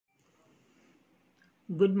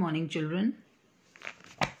Good morning, children.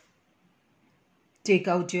 Take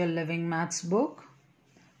out your living maths book.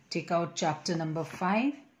 Take out chapter number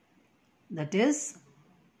 5, that is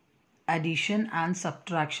addition and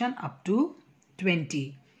subtraction up to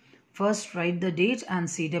 20. First, write the date and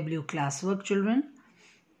CW classwork, children.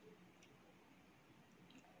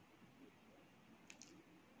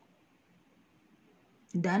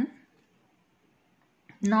 Done.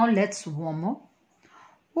 Now let's warm up.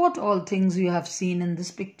 What all things you have seen in this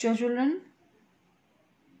picture, children?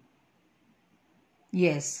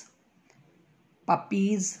 Yes,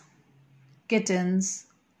 puppies, kittens,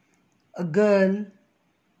 a girl,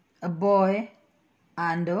 a boy,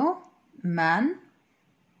 and a man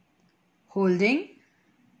holding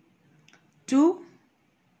two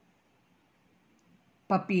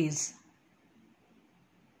puppies.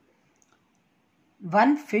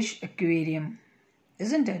 One fish aquarium,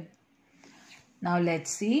 isn't it? Now let's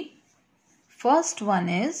see. First one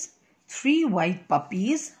is 3 white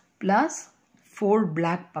puppies plus 4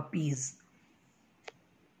 black puppies.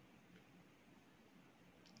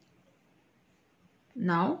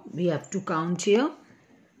 Now we have to count here.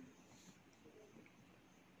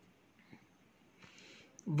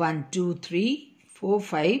 1, 2, 3, 4,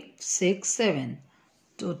 5, 6, 7.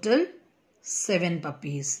 Total 7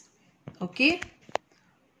 puppies. Okay.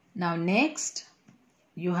 Now next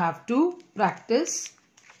you have to practice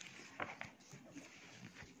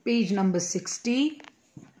page number 60.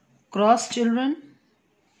 Cross, children.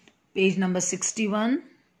 Page number 61.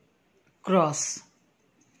 Cross.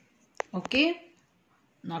 Okay.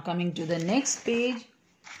 Now coming to the next page.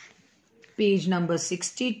 Page number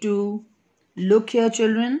 62. Look here,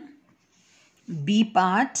 children. B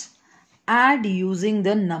part. Add using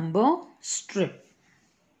the number strip.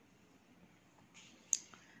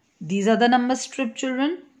 These are the number strip,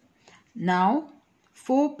 children. Now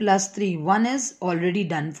 4 plus 3. 1 is already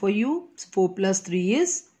done for you. 4 plus 3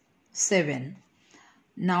 is 7.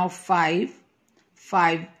 Now 5.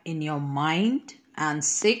 5 in your mind and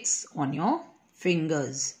 6 on your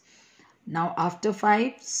fingers. Now after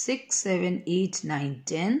 5, 6, 7, 8, 9,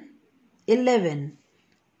 10, 11.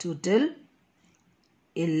 Total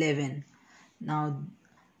 11. Now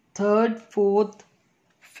 3rd, 4th,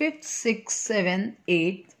 5th, 6th, 7th,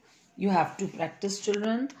 8th. You have to practice,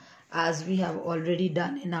 children, as we have already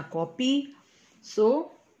done in our copy.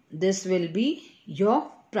 So this will be your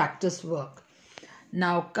practice work.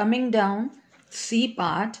 Now coming down, C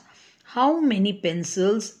part, how many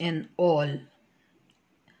pencils in all?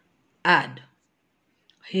 Add.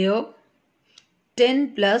 Here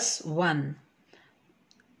 10 plus 1.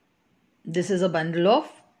 This is a bundle of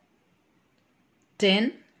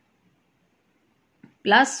 10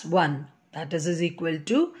 plus 1, that is equal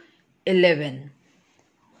to 11.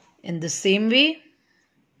 In the same way,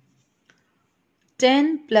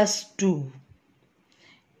 10 plus 2.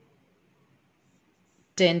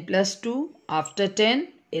 10 plus 2, after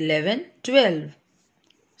 10, 11, 12.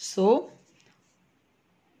 So,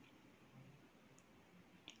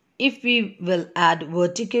 if we will add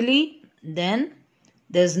vertically, then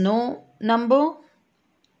there's no number.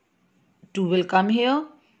 2 will come here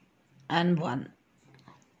and 1.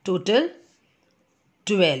 Total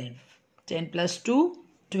 12. 10 plus 2,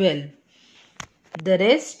 12. The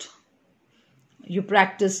rest you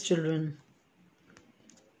practice, children.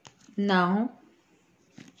 Now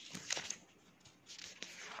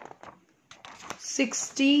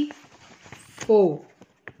 64.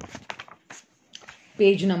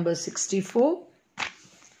 Page number 64.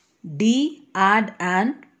 D, add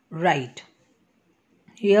and write.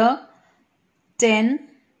 Here 10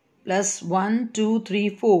 plus 1, 2, 3,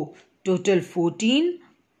 4. Total 14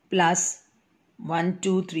 plus 1,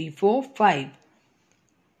 2, 3, 4, 5.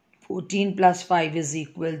 14 plus 5 is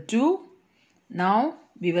equal to, now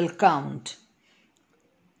we will count.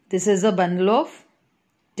 This is a bundle of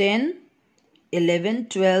 10, 11,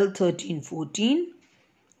 12, 13, 14,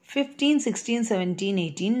 15, 16, 17,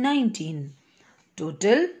 18, 19.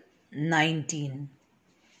 Total 19.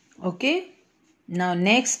 Okay. Now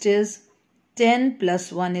next is 10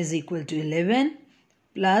 plus 1 is equal to 11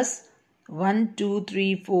 plus 1, 2,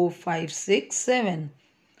 3, 4, 5, 6, 7.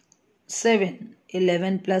 7.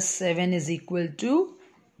 11 plus 7 is equal to,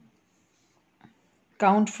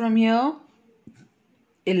 count from here,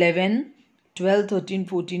 11, 12, 13,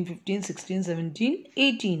 14, 15, 16, 17,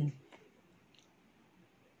 18.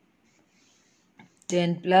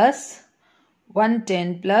 10 plus 1,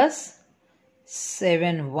 10 plus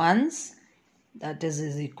 7 ones, that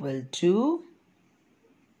is equal to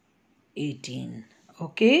 18.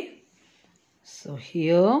 Okay. So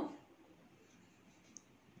here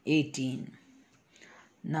 18.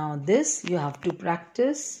 Now this you have to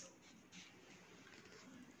practice.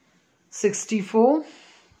 64.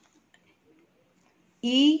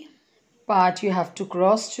 E part you have to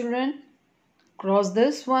cross, children. Cross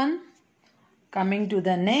this one. Coming to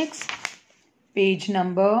the next, page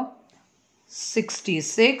number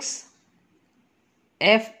 66.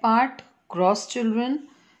 F part, cross, children.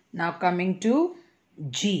 Now coming to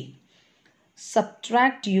G.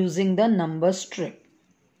 Subtract using the number strip.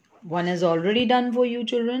 One is already done for you,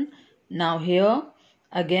 children. Now here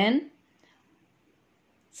again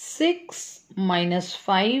 6 minus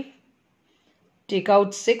 5. Take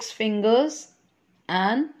out 6 fingers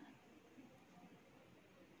and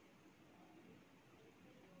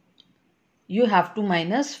you have to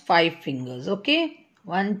minus 5 fingers. Okay.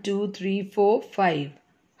 1, 2, 3, 4, 5.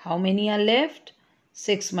 How many are left?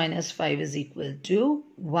 6 minus 5 is equal to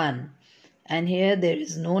 1. And here there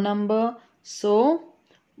is no number. So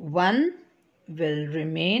 1 will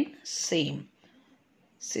remain same.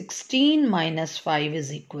 16 minus 5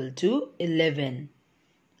 is equal to 11.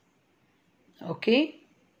 Okay.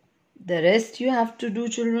 The rest you have to do,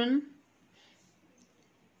 children.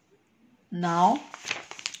 Now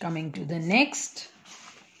coming to the next.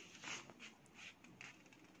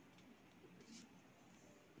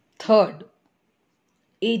 Third.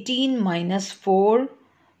 18 minus 4.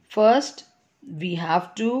 First we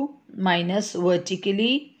have to minus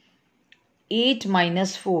vertically. 8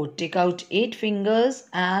 minus 4. Take out 8 fingers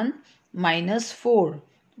and minus 4.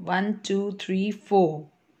 1, 2, 3, 4.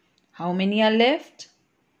 How many are left?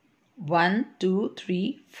 1, 2,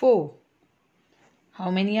 3, 4. How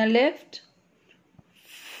many are left?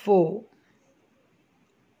 4.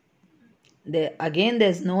 There again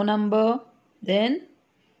there's no number. Then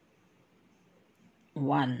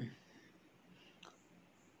 1.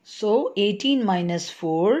 So 18 minus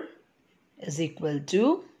 4 is equal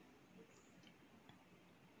to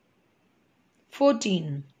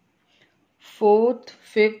 14. 4th,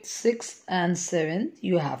 5th, 6th and 7th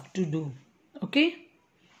you have to do. Okay.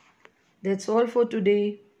 That's all for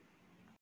today.